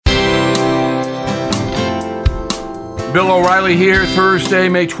Bill O'Reilly here, Thursday,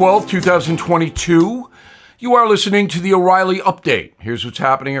 May 12th, 2022. You are listening to the O'Reilly Update. Here's what's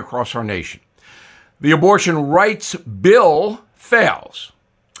happening across our nation. The abortion rights bill fails.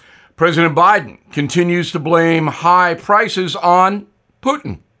 President Biden continues to blame high prices on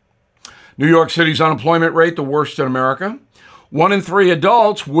Putin. New York City's unemployment rate, the worst in America. 1 in 3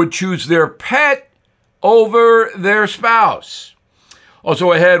 adults would choose their pet over their spouse.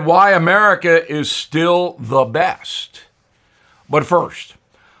 Also ahead, why America is still the best. But first,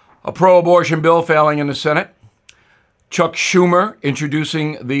 a pro-abortion bill failing in the Senate. Chuck Schumer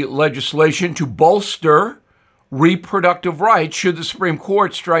introducing the legislation to bolster reproductive rights should the Supreme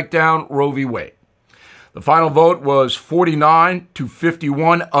Court strike down Roe v. Wade. The final vote was 49 to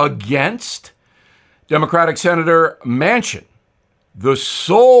 51 against. Democratic Senator Manchin, the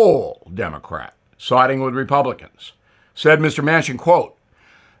sole Democrat siding with Republicans, said Mr. Manchin, quote,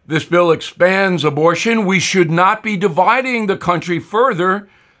 "This bill expands abortion. We should not be dividing the country further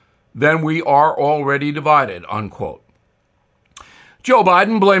than we are already divided," unquote. Joe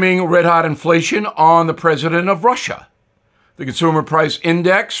Biden blaming red-hot inflation on the president of Russia. The consumer price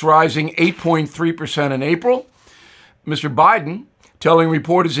index rising 8.3% in April. Mr. Biden telling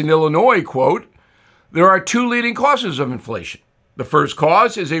reporters in Illinois, quote, "There are 2 leading causes of inflation. The first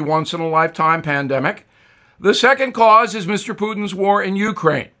cause is a once-in-a-lifetime pandemic. The second cause is Mr. Putin's war in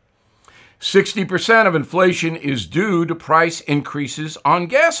Ukraine. 60% of inflation is due to price increases on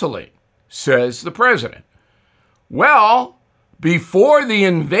gasoline," says the president. Well, before the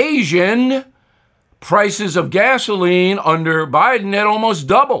invasion, prices of gasoline under Biden had almost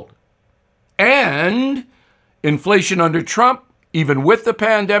doubled. And inflation under Trump, even with the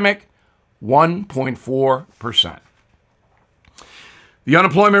pandemic, 1.4%. The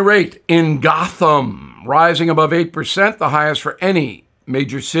unemployment rate in Gotham rising above 8%, the highest for any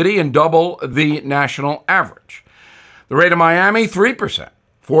major city and double the national average. The rate in Miami, 3%,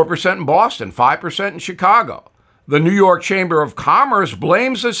 4% in Boston, 5% in Chicago. The New York Chamber of Commerce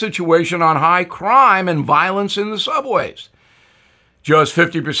blames the situation on high crime and violence in the subways. Just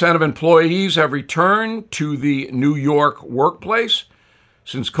 50% of employees have returned to the New York workplace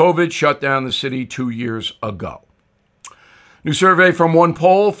since COVID shut down the city 2 years ago. New survey from one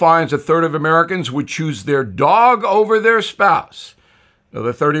poll finds 1/3 of Americans would choose their dog over their spouse.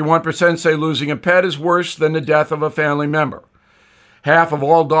 Another 31% say losing a pet is worse than the death of a family member. Half of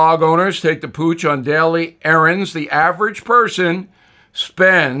all dog owners take the pooch on daily errands. The average person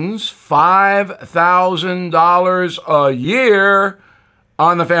spends $5,000 a year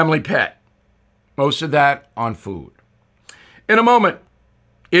on the family pet, most of that on food. In a moment,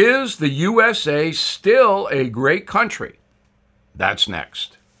 is the USA still a great country? That's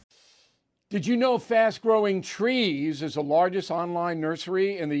next. Did you know Fast Growing Trees is the largest online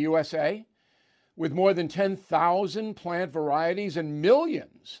nursery in the USA? With more than 10,000 plant varieties and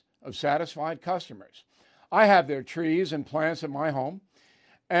millions of satisfied customers. I have their trees and plants at my home,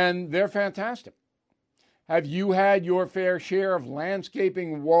 and they're fantastic. Have you had your fair share of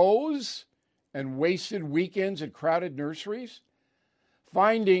landscaping woes and wasted weekends at crowded nurseries?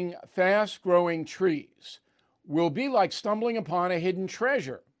 Finding Fast Growing Trees will be like stumbling upon a hidden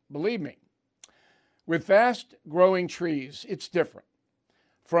treasure, believe me. With Fast Growing Trees, it's different.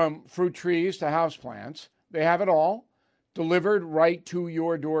 From fruit trees to houseplants, they have it all delivered right to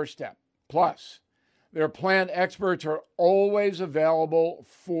your doorstep. Plus, their plant experts are always available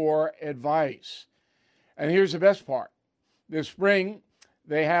for advice. And here's the best part. This spring,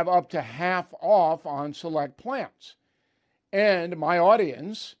 they have up to half off on select plants. And my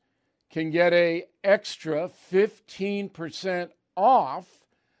audience can get an extra 15% off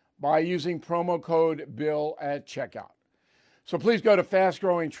by using promo code BILL at checkout. So please go to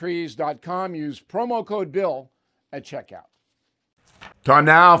fastgrowingtrees.com, use promo code BILL at checkout. Time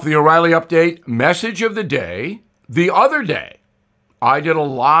now for the O'Reilly Update message of the day. The other day, I did a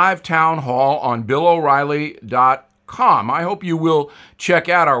live town hall on BillO'Reilly.com. I hope you will check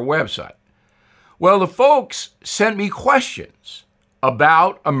out our website. Well, the folks sent me questions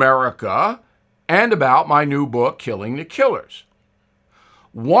about America and about my new book, Killing the Killers.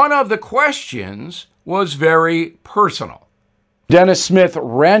 One of the questions was very personal. Dennis Smith,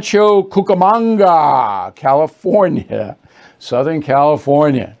 Rancho Cucamonga, California, Southern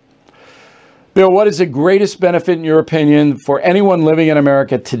California. Bill, what is the greatest benefit, in your opinion, for anyone living in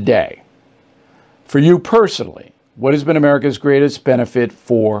America today? For you personally, what has been America's greatest benefit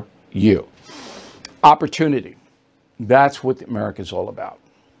for you? Opportunity. That's what America is all about.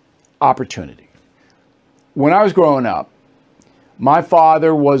 Opportunity. When I was growing up, My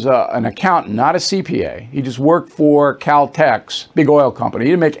father was an accountant, not a CPA. He just worked for Caltex, big oil company.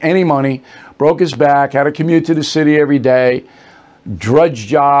 He didn't make any money, broke his back, had to commute to the city every day, drudge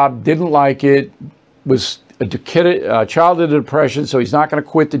job, didn't like it, was a child of depression, so he's not going to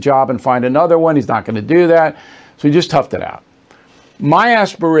quit the job and find another one. He's not going to do that. So he just toughed it out. My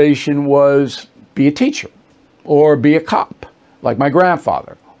aspiration was be a teacher or be a cop, like my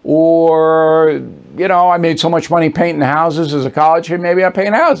grandfather. Or, I made so much money painting houses as a college kid, maybe I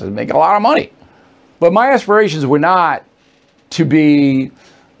paint houses, make a lot of money. But my aspirations were not to be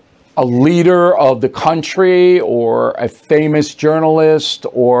a leader of the country or a famous journalist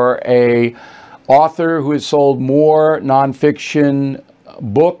or a author who has sold more nonfiction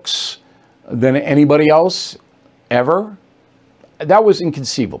books than anybody else ever. That was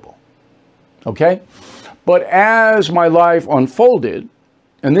inconceivable. Okay? But as my life unfolded,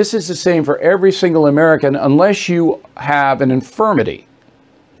 and this is the same for every single American, unless you have an infirmity,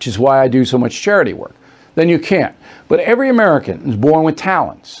 which is why I do so much charity work, then you can't. But every American is born with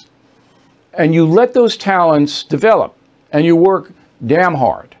talents. And you let those talents develop, and you work damn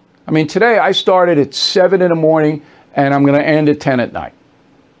hard. I mean, today I started at 7 in the morning, and I'm going to end at 10 at night.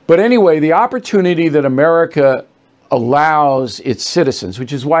 But anyway, the opportunity that America allows its citizens,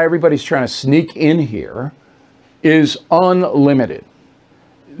 which is why everybody's trying to sneak in here, is unlimited.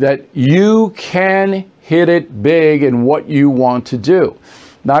 That you can hit it big in what you want to do.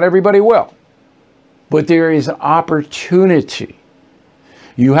 Not everybody will, but there is an opportunity.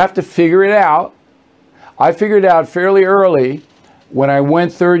 You have to figure it out. I figured it out fairly early when I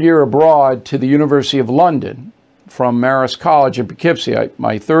went third year abroad to the University of London from Marist College in Poughkeepsie.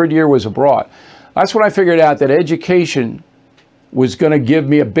 My third year was abroad. That's when I figured out that education was going to give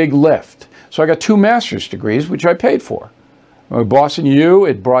me a big lift. So I got 2 master's degrees, which I paid for. Boston U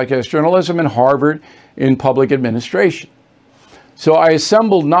at broadcast journalism and Harvard in public administration. So I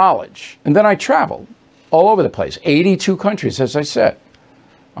assembled knowledge, and then I traveled all over the place, 82 countries, as I said.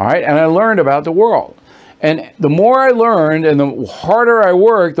 All right, and I learned about the world. And the more I learned and the harder I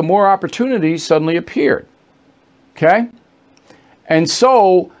worked, the more opportunities suddenly appeared. Okay? And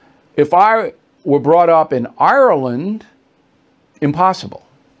so if I were brought up in Ireland, impossible.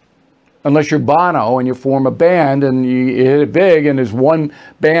 Unless you're Bono and you form a band and you hit it big and there's one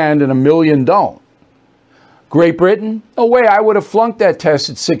band and a million don't. Great Britain? No way, I would have flunked that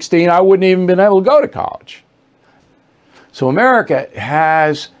test at 16. I wouldn't even been able to go to college. So America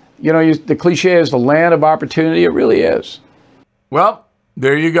has, the cliche is the land of opportunity. It really is. Well,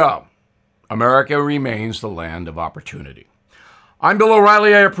 there you go. America remains the land of opportunity. I'm Bill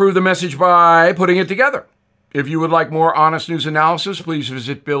O'Reilly. I approve the message by putting it together. If you would like more honest news analysis, please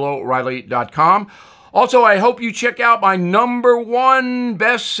visit BillO'Reilly.com. Also, I hope you check out my #1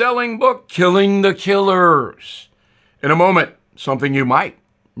 best-selling book, Killing the Killers. In a moment, something you might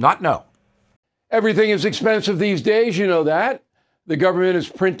not know. Everything is expensive these days, you know that. The government is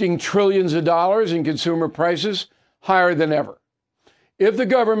printing trillions of dollars and consumer prices higher than ever. If the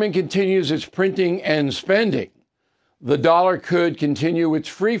government continues its printing and spending, the dollar could continue its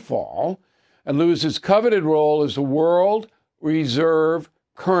free fall and lose its coveted role as the world reserve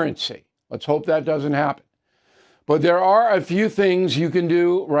currency. Let's hope that doesn't happen. But there are a few things you can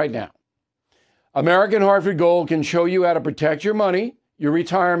do right now. American Hartford Gold can show you how to protect your money, your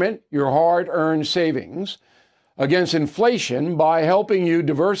retirement, your hard-earned savings against inflation by helping you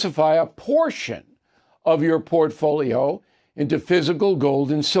diversify a portion of your portfolio into physical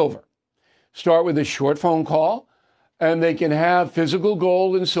gold and silver. Start with a short phone call, and they can have physical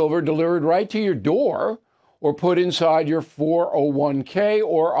gold and silver delivered right to your door or put inside your 401k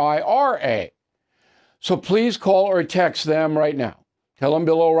or IRA. So please call or text them right now. Tell them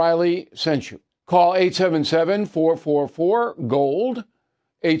Bill O'Reilly sent you. Call 877-444-GOLD,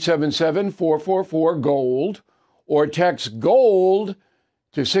 877-444-GOLD, or text GOLD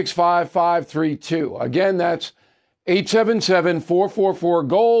to 65532. Again, that's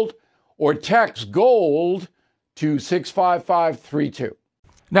 877-444-GOLD, or text GOLD to 65532.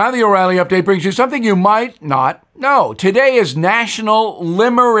 Now the O'Reilly Update brings you something you might not know. Today is National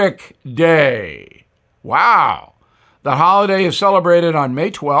Limerick Day. Wow. The holiday is celebrated on May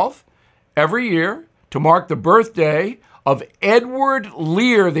 12th every year to mark the birthday of Edward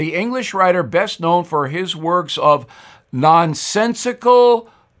Lear, the English writer best known for his works of nonsensical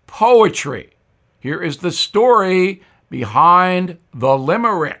poetry. Here is the story behind the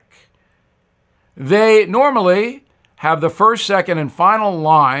limerick. They normally have the first, second, and final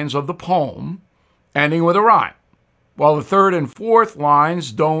lines of the poem ending with a rhyme, while the third and fourth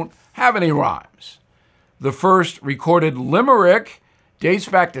lines don't have any rhymes. The first recorded limerick dates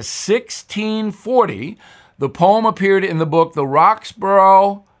back to 1640. The poem appeared in the book The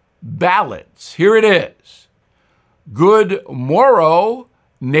Roxborough Ballads. Here it is. Good morrow,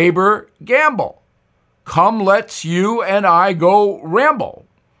 neighbor Gamble. Come, let's you and I go ramble.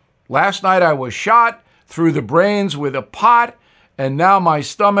 Last night I was shot through the brains with a pot, and now my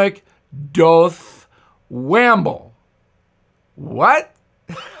stomach doth wamble. What?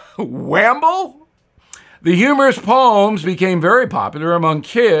 Wamble? The humorous poems became very popular among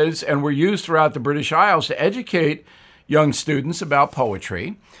kids and were used throughout the British Isles to educate young students about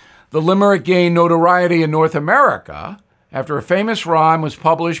poetry. The limerick gained notoriety in North America after a famous rhyme was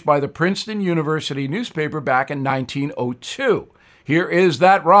published by the Princeton University newspaper back in 1902. Here is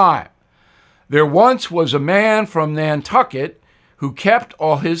that rhyme. There once was a man from Nantucket who kept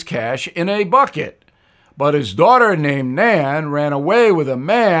all his cash in a bucket. But his daughter named Nan ran away with a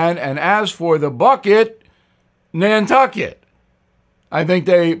man, and as for the bucket, Nantucket. I think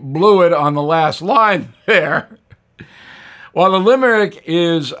they blew it on the last line there. While the limerick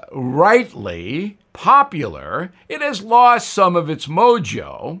is rightly popular, it has lost some of its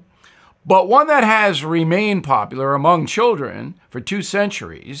mojo, but one that has remained popular among children for 2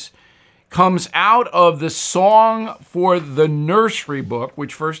 centuries comes out of the Song for the Nursery book,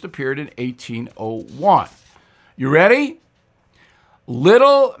 which first appeared in 1801. You ready?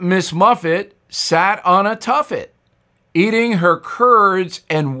 Little Miss Muffet sat on a tuffet, eating her curds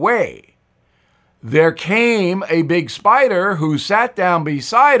and whey. There came a big spider who sat down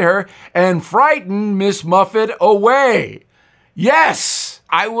beside her and frightened Miss Muffet away. Yes,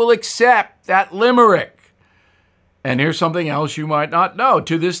 I will accept that limerick. And here's something else you might not know.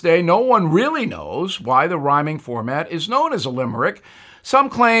 To this day, no one really knows why the rhyming format is known as a limerick. Some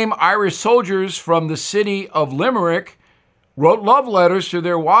claim Irish soldiers from the city of Limerick wrote love letters to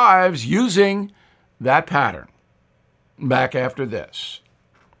their wives using that pattern. Back after this.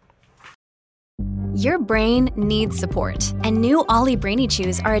 Your brain needs support, and new Ollie Brainy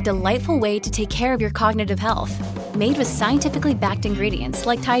Chews are a delightful way to take care of your cognitive health. Made with scientifically backed ingredients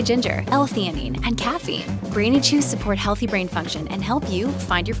like Thai ginger, L-theanine, and caffeine, Brainy Chews support healthy brain function and help you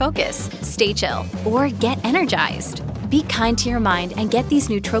find your focus, stay chill, or get energized. Be kind to your mind and get these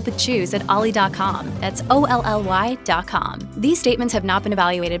nootropic chews at ollie.com. That's OLLY.com. These statements have not been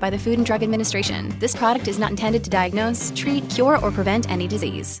evaluated by the Food and Drug Administration. This product is not intended to diagnose, treat, cure, or prevent any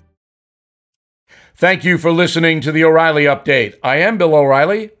disease. Thank you for listening to the O'Reilly Update. I am Bill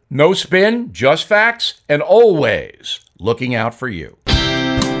O'Reilly. No spin, just facts, and always looking out for you.